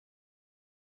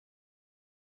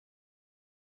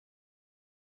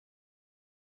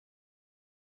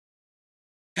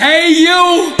Hey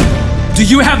you! Do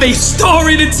you have a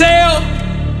story to tell?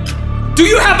 Do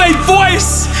you have a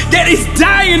voice that is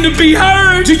dying to be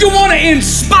heard? Do you want to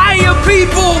inspire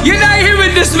people? You're not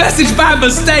hearing this message by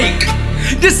mistake.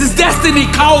 This is destiny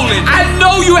calling. I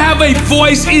know you have a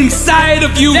voice inside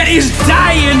of you that is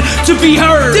dying to be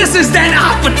heard. This is that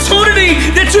opportunity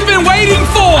that you've been waiting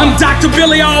for. I'm Dr.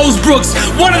 Billy Alsbrooks,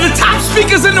 one of the top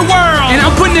speakers in the world. And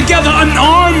I'm putting together an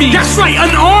army. That's right,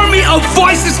 an army of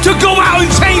voices to go out and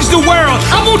change the world.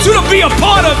 I want you to be a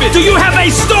part of it. Do you have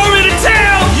a story to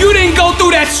tell? You didn't go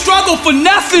through that struggle for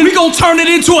nothing. We're gonna turn it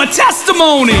into a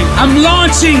testimony. I'm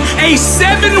launching a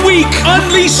 7-week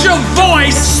Unleash Your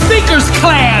Voice speakers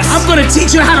class. I'm gonna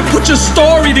teach you how to put your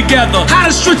story together, how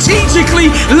to strategically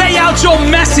lay out your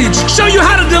message, show you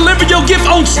how to deliver your gift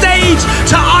on stage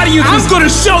to audiences. I'm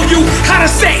gonna show you how to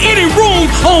set any room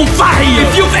on fire.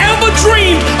 If you've ever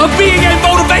dreamed of being a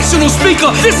motivational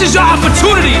speaker, this is your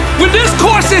opportunity. When this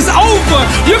course is over,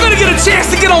 you're gonna get a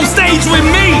chance to get on stage with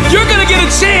me. You're gonna get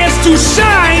a chance to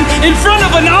shine in front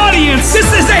of an audience. This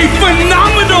is a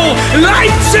phenomenal,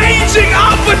 life-changing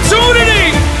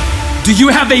opportunity. Do you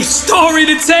have a story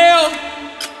to tell?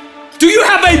 Do you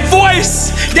have a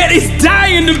voice that is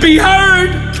dying to be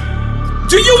heard?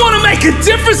 Do you want to make a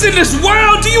difference in this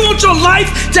world? Do you want your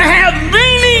life to have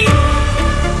meaning?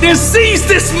 Then seize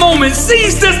this moment,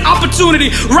 seize this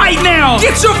opportunity right now.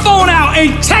 Get your phone out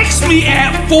and text me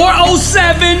at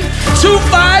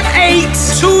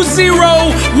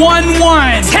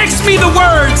 407-258-2011. Text me the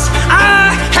words,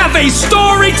 I have a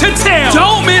story to tell.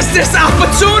 Don't miss this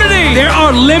opportunity. There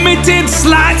are limited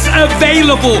slots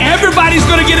available. Everybody's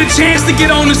gonna get a chance to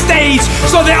get on the stage,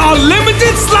 so there are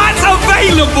limited slots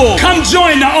available. Come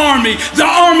join the army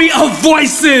of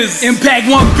voices. Impact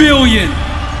 1 billion.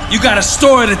 You got a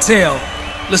story to tell.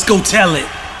 Let's go tell it.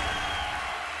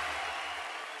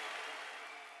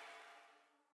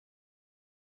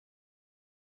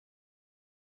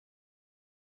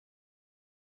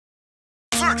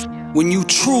 When you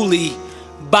truly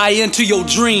buy into your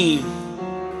dream,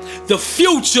 the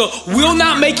future will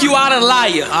not make you out a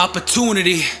liar.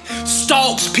 Opportunity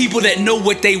stalks people that know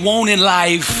what they want in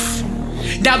life.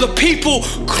 Now the people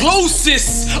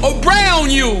closest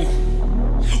around you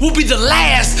will be the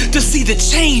last to see the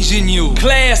change in you.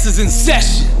 Class is in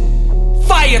session.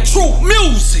 Fire truth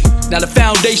music. Now the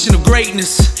foundation of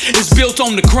greatness is built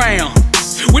on the crown,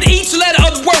 with each letter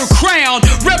of the word crown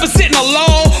representing a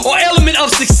law or element of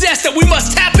success that we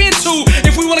must tap into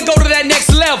if we want to go to that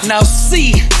next level. Now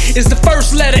C is the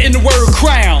first letter in the word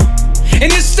crown,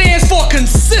 and it stands for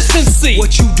consistency.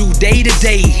 What you do day to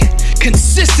day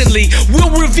consistently will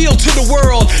reveal to the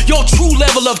world your true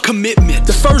level of commitment.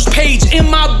 The first page in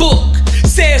my book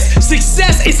says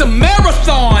success is a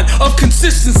marathon of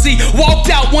consistency, walked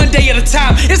out one day at a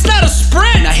time. It's not a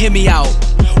sprint. Now hear me out.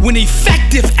 When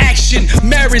effective action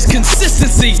marries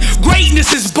consistency,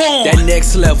 greatness is born. That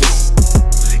next level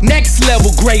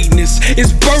greatness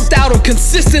is birthed out of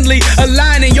consistently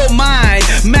aligning your mind,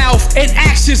 mouth, and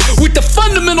actions with the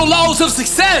fundamental laws of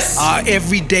success. Our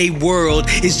everyday world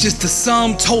is just the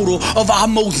sum total of our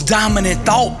most dominant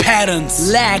thought patterns.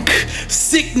 Lack,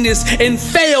 sickness, and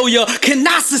failure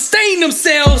cannot sustain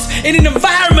themselves in an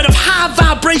environment of high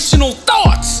vibrational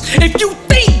thoughts. If you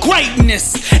think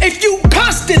greatness, if you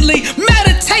constantly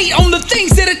meditate on the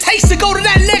things that it takes to go to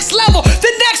that next level,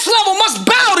 the next level must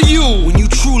bow to you. When you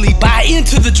truly buy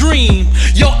into the dream,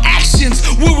 your actions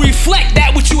will reflect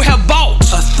that which you have bought.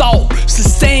 A thought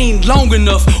sustained long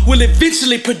enough will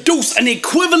eventually produce an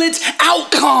equivalent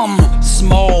outcome.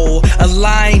 Small,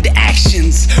 aligned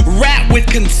actions wrapped with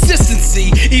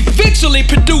consistency eventually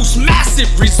produce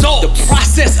massive results. The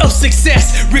process of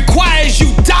success requires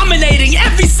you dominating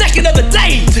every second of the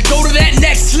day. To go to that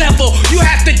next level, you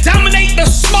have to dominate the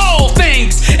small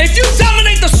things. If you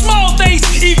dominate the small things,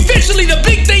 eventually the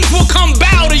big things will come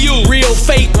bow to you. Real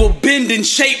faith will bend and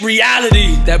shape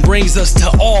reality. That brings us to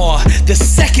R, the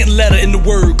second letter in the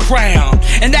word crown.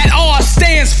 And that R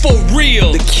stands for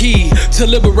real. The key to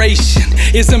liberation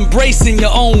is embracing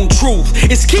your own truth.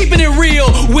 It's keeping it real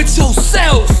with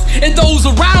yourself and those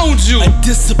around you. A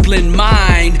disciplined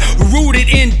mind rooted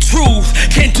in truth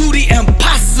can do the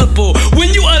impossible.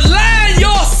 When you align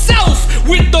yourself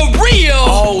with the real,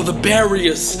 all the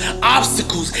barriers,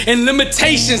 obstacles, and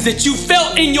limitations that you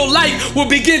felt in your life will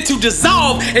begin to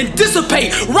dissolve and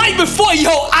dissipate right before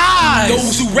your eyes.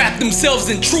 Those who wrap themselves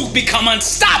in truth become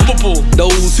unstoppable.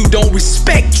 Those who don't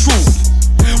respect truth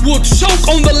will choke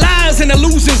on the lies and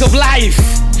illusions of life.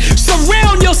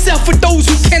 Surround yourself with those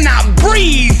who cannot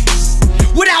breathe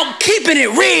without keeping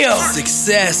it real.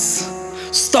 Success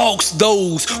stalks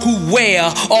those who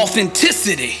wear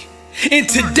authenticity. In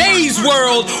today's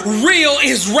world, real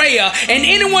is rare, and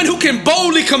anyone who can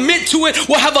boldly commit to it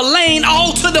will have a lane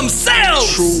all to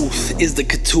themselves. Truth is the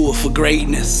couture for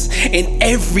greatness, and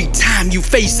every time you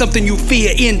face something you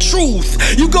fear in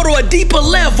truth, you go to a deeper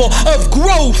level of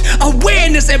growth,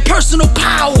 awareness, and personal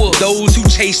power. Those who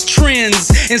chase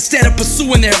trends instead of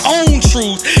pursuing their own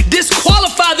truth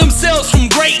disqualify themselves from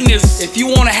greatness. If you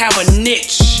want to have a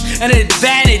niche, an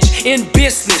advantage in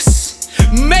business,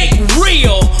 make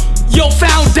real your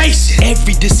foundation.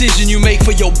 Every decision you make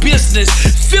for your business,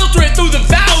 filter it through the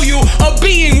value of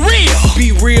being real.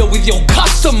 Be real with your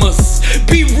customers.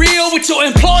 Be real with your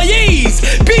employees.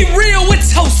 Be real with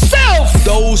yourself.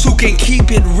 Those who can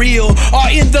keep it real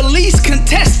are in the least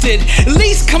contested,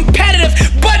 least competitive,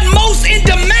 but most in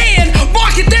demand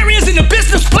market there is in the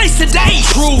business place today.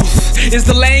 Truth is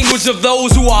the language of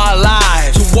those who are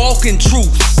alive. To walk in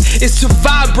truth is to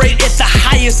vibrate at the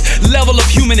highest level of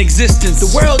human existence.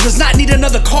 The world does not need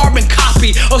another carbon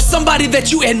copy of somebody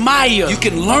that you admire. You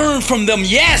can learn from them,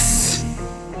 yes,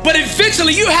 but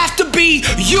eventually you have to be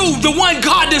you, the one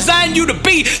God designed you to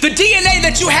be. The DNA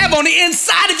that you have on the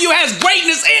inside of you has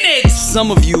greatness in it.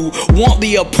 Some of you want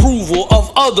the approval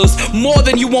of others more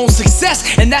than you want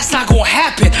success, and that's not gonna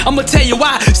happen. I'm gonna tell you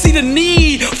why. See, the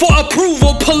need for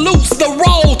approval pollutes the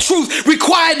raw truth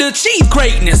required to achieve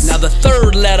greatness. Now, the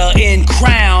third letter in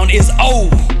crown is O,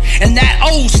 and that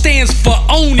O stands for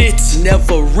own it.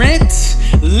 Never rent,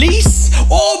 lease,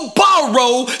 or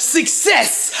borrow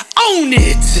success. Own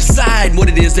it. Decide what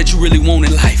it is that you really want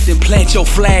in life. Then plant your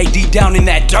flag deep down in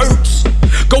that dirt.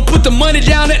 Go put the money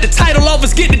down at the title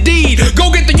office, get the deed.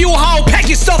 Go get the U-Haul, pack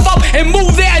your stuff up, and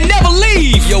move there and never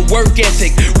leave. Your work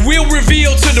ethic will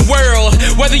reveal to the world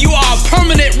whether you are a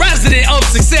permanent resident of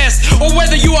success or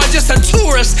whether you are just a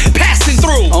tourist passing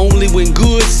through. Only when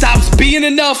good stops being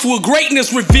enough will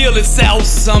greatness reveal itself.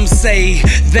 Some say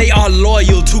they are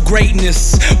loyal to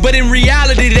greatness, but in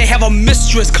reality they have a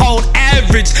mistress called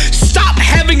average. Stop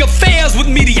having affairs with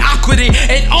mediocrity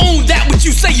and own that which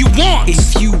you say you want.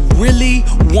 If you really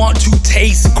want to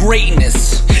taste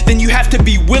greatness, then you have to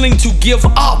be willing to give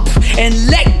up and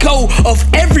let go of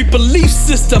every belief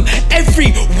system,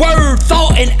 every word,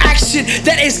 thought, and action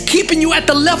that is keeping you at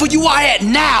the level you are at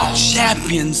now.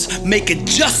 Champions make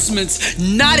adjustments,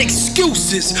 not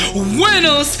excuses.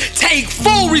 Winners take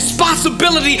full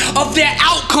responsibility of their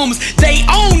outcomes. They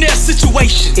own their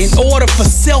situations. In order for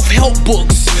self-help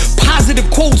books, positive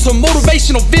quotes, or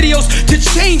motivational videos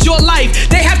to change your life,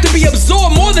 they have to be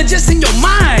absorbed more than just in your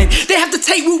mind. They have to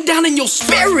take root down in your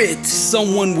spirit.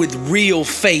 Someone with real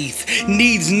faith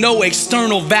needs no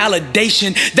external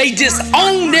validation. They just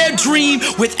own their dream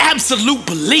with absolute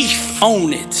belief.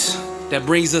 Own it. That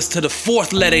brings us to the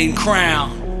fourth letter in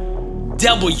crown,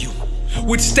 W,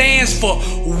 which stands for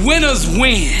winners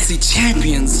win. See,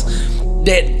 champions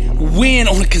that win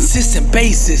on a consistent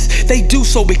basis, they do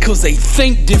so because they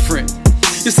think different.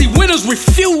 You see, winners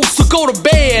refuse to go to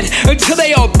bed until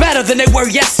they are better than they were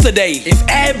yesterday. If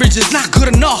average is not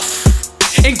good enough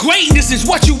and greatness is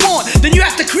what you want, then you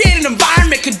have to create an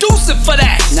environment conducive for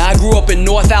that. Now, I grew up in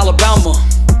North Alabama,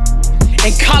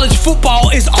 and college football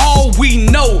is all we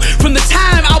know. From the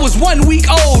time I was 1 week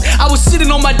old, I was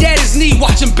sitting on my daddy's knee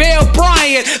watching Bear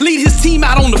Bryant lead his team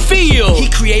out on the field. He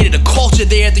created a culture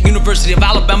there at the University of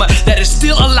Alabama that is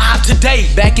still alive today.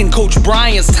 Back in Coach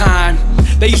Bryant's time,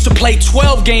 they used to play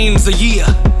 12 games a year.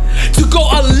 To go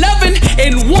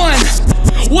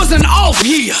 11-1 was an off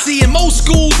year. See, in most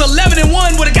schools,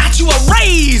 11-1 would have got you a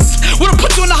raise, would have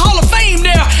put you in the Hall of Fame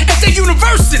there at the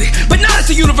university, but not at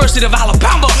the University of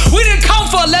Alabama. We didn't come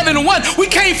for 11-1. We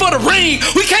came for the ring.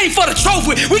 We came for the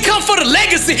trophy. We come for the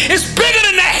legacy. It's bigger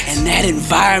than that. And that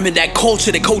environment, that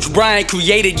culture that Coach Bryant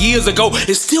created years ago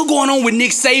is still going on with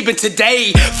Nick Saban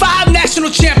today. 5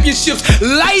 national championships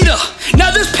later.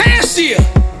 Now, this past year,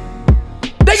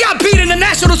 they got beat in the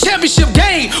national championship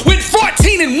game with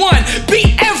 14-1,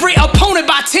 beat every opponent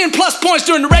by 10+ points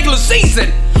during the regular season.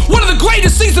 One of the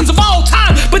greatest seasons of all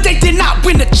time, but they did not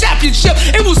win the championship.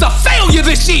 It was a failure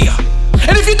this year.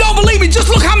 And if you don't believe me, just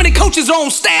look how many coaches are on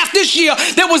staff this year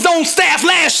that was on staff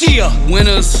last year.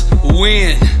 Winners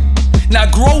win. Now,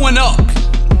 growing up,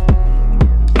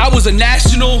 I was a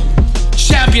national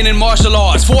champion in martial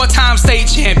arts, 4-time state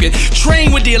champion,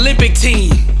 trained with the Olympic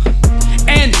team.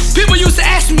 And people used to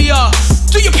ask me,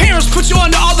 do your parents put you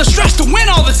under all the stress to win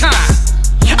all the time?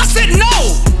 I said,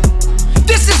 no.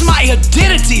 This is my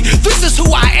identity. This is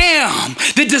who I am.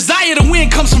 The desire to win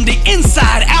comes from the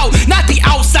inside out, not the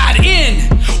outside in.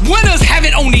 Winners have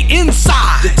it on the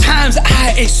inside. The times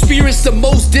I experience the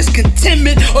most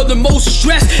discontentment or the most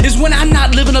stress is when I'm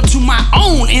not living up to my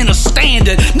own inner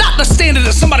standard. Not the standard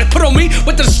that somebody put on me,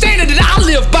 but the standard that I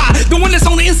live by. The one that's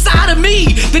on the inside of me.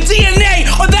 The DNA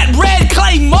or that red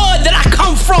clay mud that I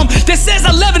come from that says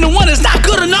 11 and 1 is not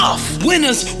good enough.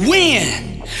 Winners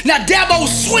win. Now Dabo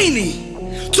Sweeney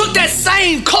took that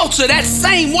same culture, that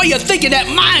same way of thinking, that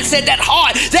mindset, that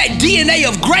heart, that DNA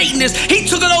of greatness. He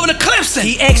took it over to Clemson.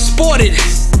 He exported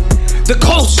the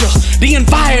culture, the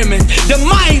environment, the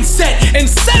mindset, and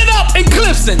set it up in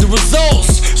Clemson. The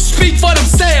results speak for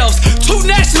themselves. 2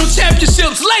 national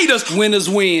championships later, winners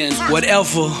win.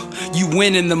 Whatever you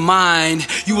win in the mind,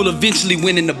 you will eventually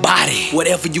win in the body.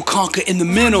 Whatever you conquer in the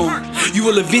mental, you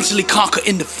will eventually conquer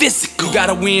in the physical. You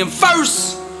gotta win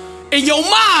first in your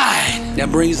mind. That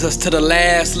brings us to the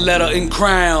last letter in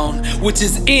crown, which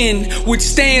is N, which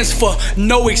stands for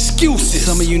no excuses.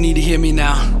 Some of you need to hear me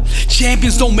now.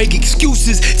 Champions don't make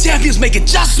excuses, champions make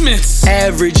adjustments.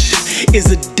 Average is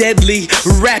a deadly,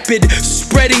 rapid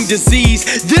spreading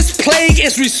disease. This plague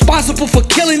is responsible for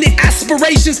killing the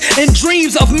aspirations and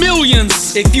dreams of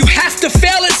millions. If you have to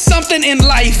fail at something in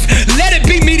life, let it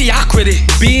be mediocrity.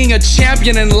 Being a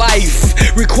champion in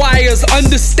life requires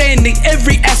understanding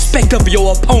every aspect of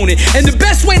your opponent. And the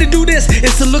best way to do this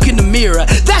is to look in the mirror.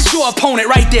 That's your opponent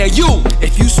right there, you.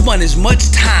 If you spend as much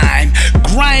time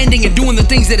grinding and doing the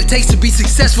things that it takes to be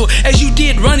successful as you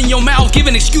did running your mouth,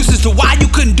 giving excuses to why you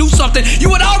couldn't do something, you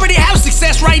would already have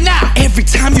success right now. Every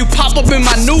time you pop up in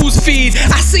my news feed,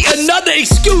 I see another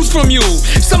excuse from you.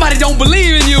 Somebody don't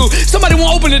believe in you. Somebody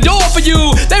won't open the door for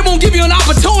you. They won't give you an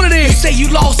opportunity. You say you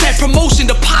lost that promotion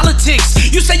to politics.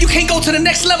 You say you can't go to the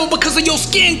next level because of your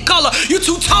skin color. You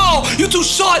too tall, you too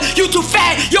short, you too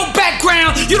fat, your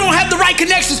background, you don't have the right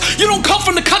connections, you don't come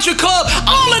from the country club.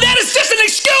 All of that is just an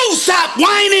excuse. Stop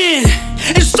whining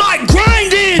and start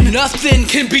grinding. Nothing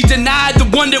can be denied the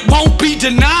one that won't be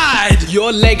denied.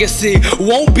 Your legacy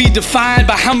won't be defined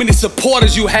by how many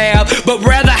supporters you have, but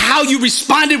rather how you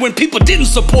responded when people didn't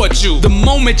support you. The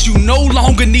moment you no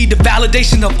longer need the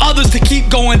validation of others to keep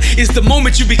going is the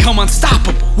moment you become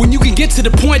unstoppable. When you can get to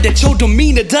the point that your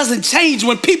demeanor doesn't change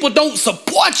when people don't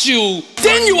support you,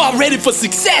 then you are ready for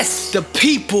success. The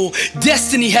people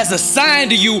destiny has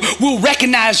assigned to you will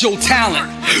recognize your talent.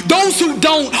 Those who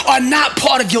don't are not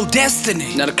part of your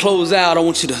destiny. Now to close out, I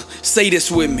want you to say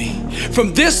this with me.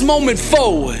 From this moment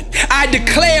forward, I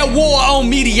declare war on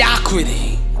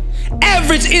mediocrity.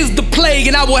 Average is the plague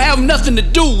and I will have nothing to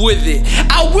do with it.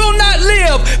 I will not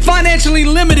live financially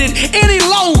limited any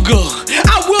longer.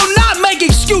 I will not make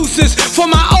excuses for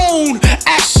my own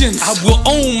actions. I will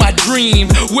own my dream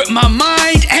with my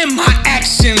mind and my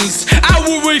actions. I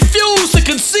will refuse to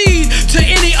concede to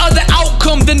any other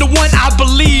outcome than the one I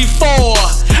believe for.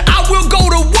 I will go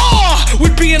to war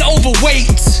with being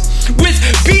overweight, with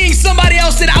being somebody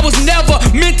else that I was never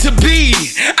meant to be.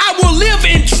 I will live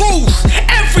in truth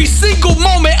every single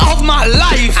moment of my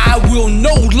life. I will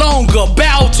no longer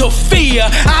bow to fear.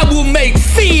 I will make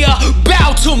fear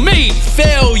bow to me.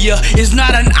 Failure is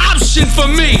not an option for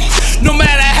me. No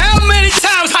matter how many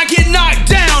times I get knocked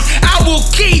down, I will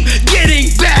keep getting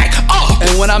back up.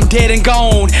 And when I'm dead and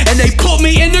gone and they put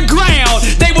me in the ground,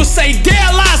 they will say,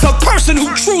 there lies a person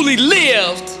who truly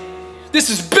lived. This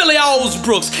is Billy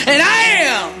Alsbrooks, and I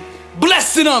am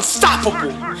blessed and unstoppable.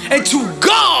 And to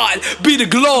God be the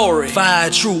glory. Fire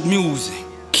true music,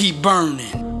 keep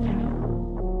burning.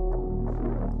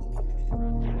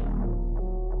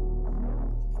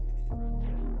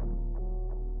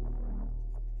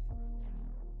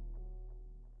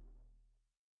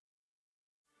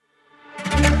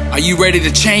 Are you ready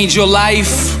to change your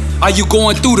life? Are you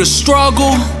going through the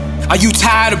struggle? Are you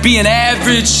tired of being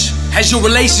average? Has your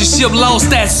relationship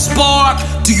lost that spark?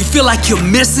 Do you feel like you're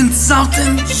missing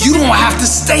something? You don't have to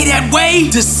stay that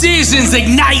way. Decisions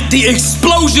ignite the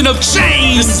explosion of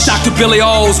change. This is Dr. Billy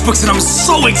Alsbrooks, and I'm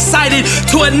so excited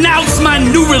to announce my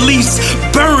new release,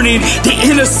 Burning, the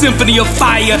Inner Symphony of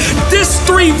Fire. This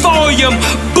 3-volume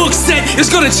book set is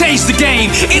gonna change the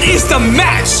game. It is the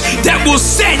match that will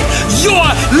set your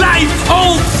life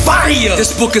on fire.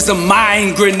 This book is a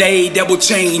mind grenade that will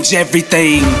change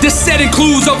everything. This set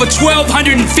includes over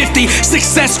 1,250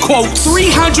 success quotes,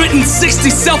 360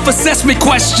 self-assessment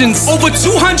questions, over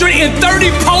 230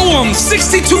 poems,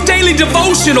 62 daily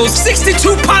devotionals,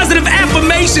 62 positive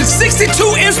affirmations, 62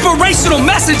 inspirational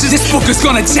messages. This book is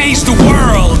gonna change the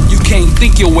world. You can't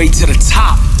think your way to the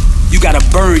top. You gotta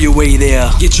burn your way there.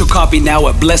 Get your copy now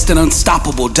at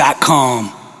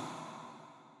blessedandunstoppable.com.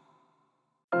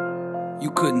 You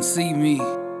couldn't see me,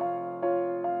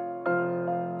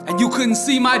 and you couldn't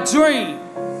see my dream.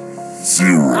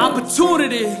 Zero.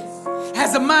 Opportunity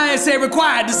has a mindset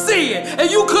required to see it,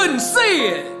 and you couldn't see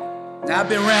it. I've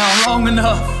been around long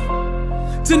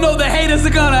enough to know the haters are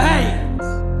gonna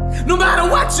hate, no matter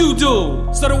what you do.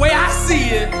 So the way I see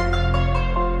it,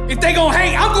 if they gon'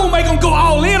 hate, I'm gonna make them go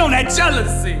all in on that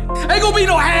jealousy. Ain't gonna be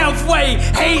no halfway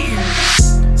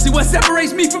hating. See, what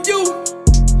separates me from you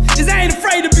is I ain't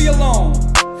afraid to be alone.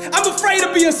 I'm afraid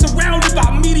of being surrounded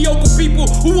by mediocre people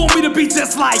who want me to be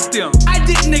just like them. I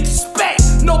didn't expect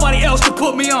nobody else to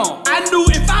put me on. I knew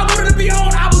if I wanted to be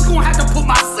on, I was gonna have to put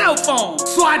myself on.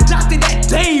 So I adopted that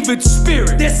David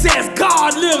spirit that says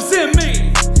God lives in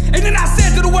me. And then I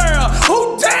said to the world,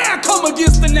 who dare come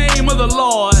against the name of the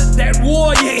Lord? That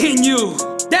warrior in you,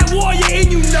 that warrior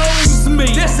in you knows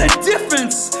me. There's a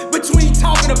difference between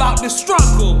talking about the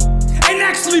struggle and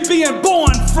actually being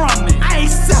born from it. I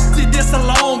accepted this a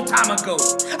long time ago.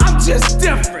 I'm just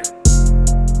different.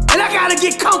 And I gotta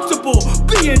get comfortable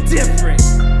being different.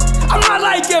 I'm not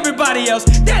like everybody else.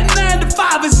 That 9 to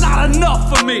 5 is not enough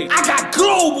for me. I got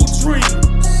global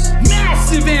dreams,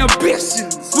 massive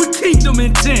ambitions with kingdom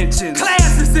intentions.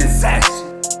 Classes in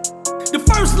session. The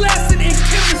first lesson in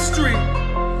chemistry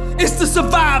is to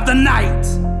survive the night.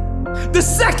 The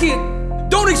second,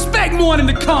 don't expect morning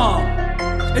to come.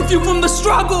 If you're from the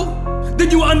struggle, then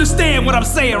you understand what I'm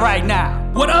saying right now.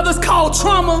 What others call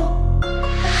trauma,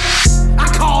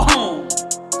 I call home.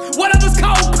 What others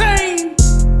call pain,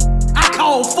 I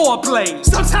call foreplay.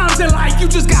 Sometimes in life you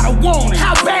just gotta want it.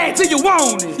 How bad do you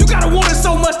want it? You gotta want it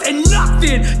so much that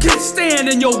nothing can stand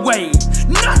in your way.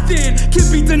 Nothing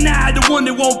can be denied the one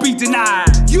that won't be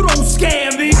denied. You don't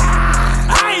scare me,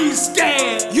 I ain't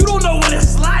scared. You don't know what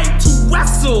it's like to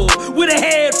wrestle with a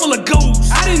head full of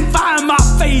ghosts. I didn't find my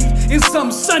faith in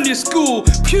some Sunday school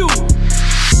pew.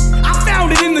 I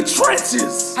found it in the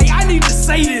trenches. Hey, I need to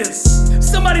say this.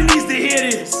 Somebody needs to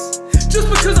hear this. Just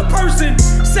because a person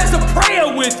says a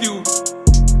prayer with you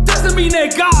doesn't mean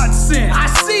they're God sent. I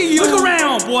see you. Look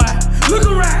around, boy. Look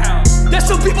around. There's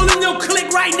some people in your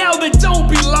clique right now that don't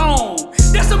belong.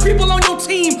 There's some people on your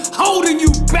team holding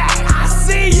you back. I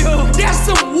see you. There's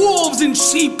some wolves in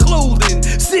sheep clothing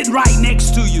sitting right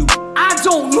next to you. I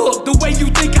don't look the way you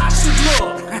think I should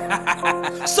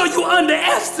look. So you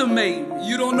underestimate me.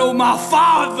 You don't know my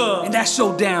father, and that's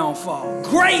your downfall.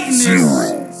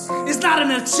 Greatness is not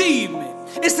an achievement,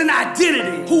 it's an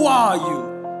identity. Who are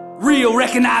you? Real,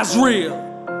 recognize real.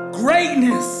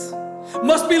 Greatness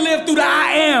must be lived through the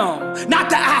I am, not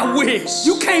the I wish.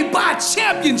 You can't buy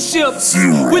championships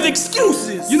with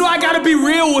excuses. You know I gotta be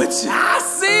real with you. I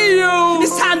see you.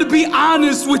 It's time to be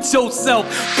honest with yourself.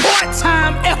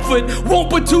 Part-time effort won't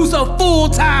produce a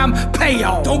full-time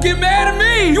payoff. Don't get mad at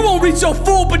me. You won't reach your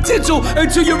full potential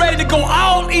until you're ready to go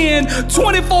all in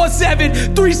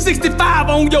 24/7, 365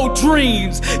 on your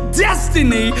dreams.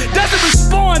 Destiny doesn't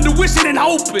respond to wishing and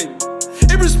hoping.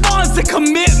 It responds to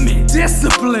commitment,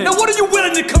 discipline. Now what are you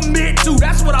willing to commit to?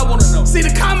 That's what I want to know. See,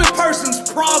 the common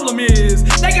person's problem is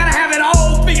they gotta have it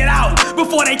all figured out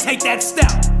before they take that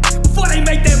step, before they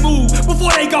make that move,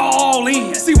 before they go all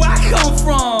in. See, where I come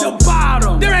from, the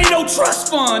bottom, there ain't no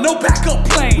trust fund, no backup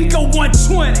plan. We go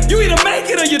 120. You either make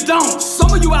it or you don't.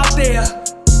 Some of you out there,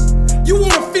 you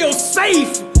want to feel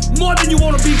safe more than you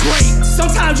want to be great.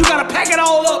 Sometimes you gotta pack it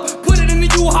all up, put it in the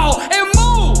U-Haul, and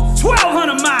move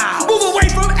 1,200 miles. Move away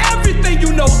from everything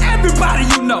you know, everybody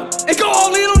you know, and go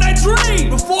all in on that dream.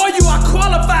 Before you are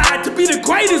qualified to be the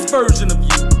greatest version of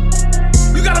you,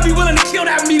 you gotta be willing to kill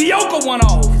that mediocre one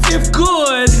off. If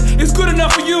good is good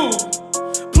enough for you,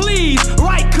 please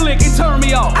right-click and turn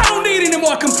me off. I don't need any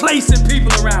more complacent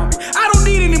people around me. I don't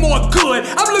need any more good.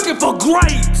 I'm looking for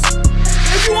great.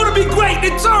 If you want to be great,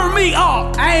 then turn me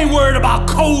off. I ain't worried about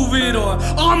COVID or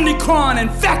Omicron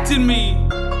infecting me.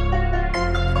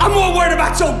 I'm more worried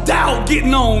about your doubt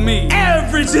getting on me.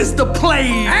 Average is the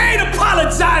play. I ain't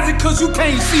apologizing cause you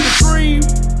can't see the dream.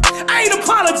 I ain't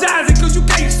apologizing cause you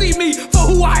can't see me for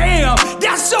who I am.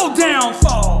 That's your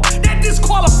downfall. That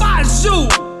disqualifies you.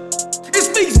 It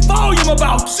speaks volume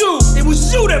about you. It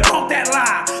was you that brought that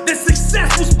lie, that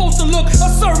success was supposed to look a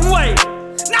certain way.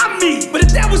 Not me. But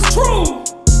if that was true,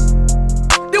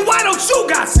 then why don't you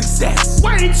got success?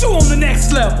 Why ain't you on the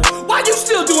next level? Why you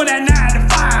still doing that 9 to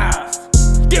 5?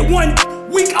 Get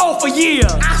 1 week off a year.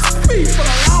 I speak for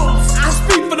the lost. I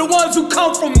speak for the ones who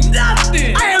come from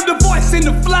nothing. I am the voice in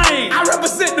the flame. I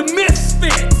represent the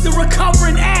misfits, the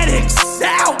recovering addicts, the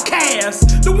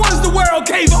outcasts, the ones the world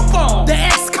gave up on, the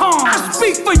ex-cons. I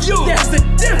speak for you. There's a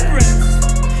difference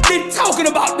in talking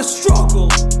about the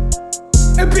struggle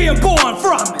and being born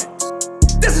from it.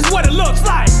 This is what it looks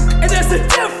like. And there's a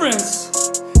difference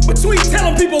between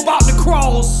telling people about the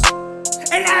cross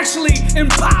and actually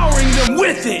empowering them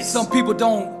with it. Some people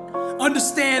don't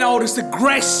understand all this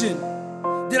aggression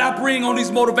that I bring on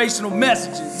these motivational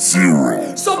messages.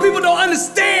 Some people don't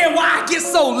understand why I get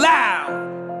so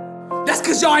loud. That's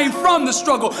cause y'all ain't from the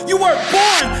struggle. You weren't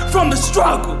born from the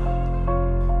struggle.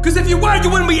 Cause if you were, you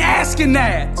wouldn't be asking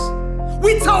that.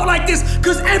 We talk like this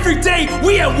cause every day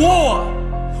we at war.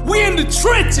 We in the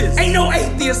trenches. Ain't no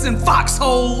atheists in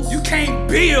foxholes. You can't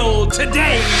build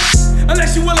today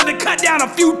unless you're willing to cut down a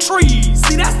few trees.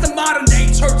 See, that's the modern day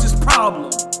church's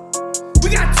problem. We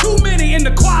got too many in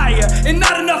the choir and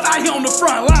not enough out here on the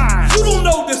front line. You don't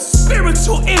know the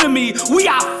spiritual enemy we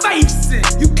are facing.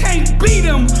 You can't beat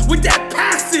them with that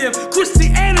passive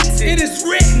Christianity. It is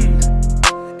written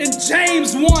in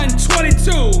James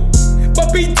 1:22.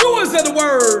 But be doers of the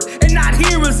word and not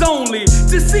hearers only,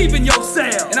 deceiving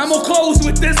yourself. And I'm gonna close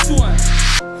with this one.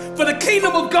 For the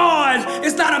kingdom of God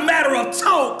is not a matter of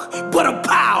talk, but of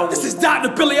power. This is Dr.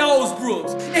 Billy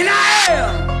Alsbrooks, and I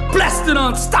am blessed and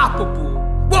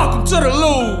unstoppable. Welcome to the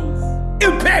Louvre.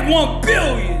 Impact 1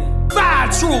 billion.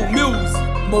 5 true music.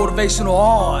 Motivational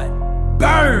art.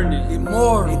 Burning.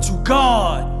 Immortal. And to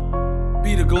God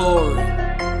be the glory.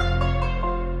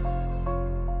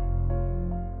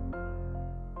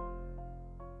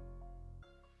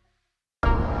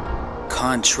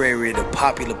 Contrary to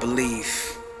popular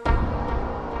belief,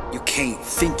 you can't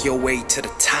think your way to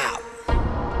the top.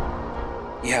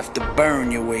 You have to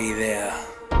burn your way there.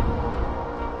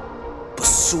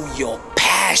 Pursue your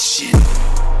passion.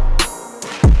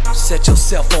 Set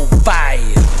yourself on fire,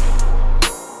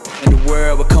 and the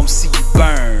world will come see you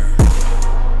burn.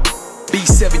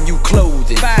 B7U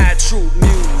clothing, 5 true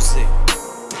music.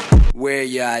 Wear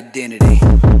your identity.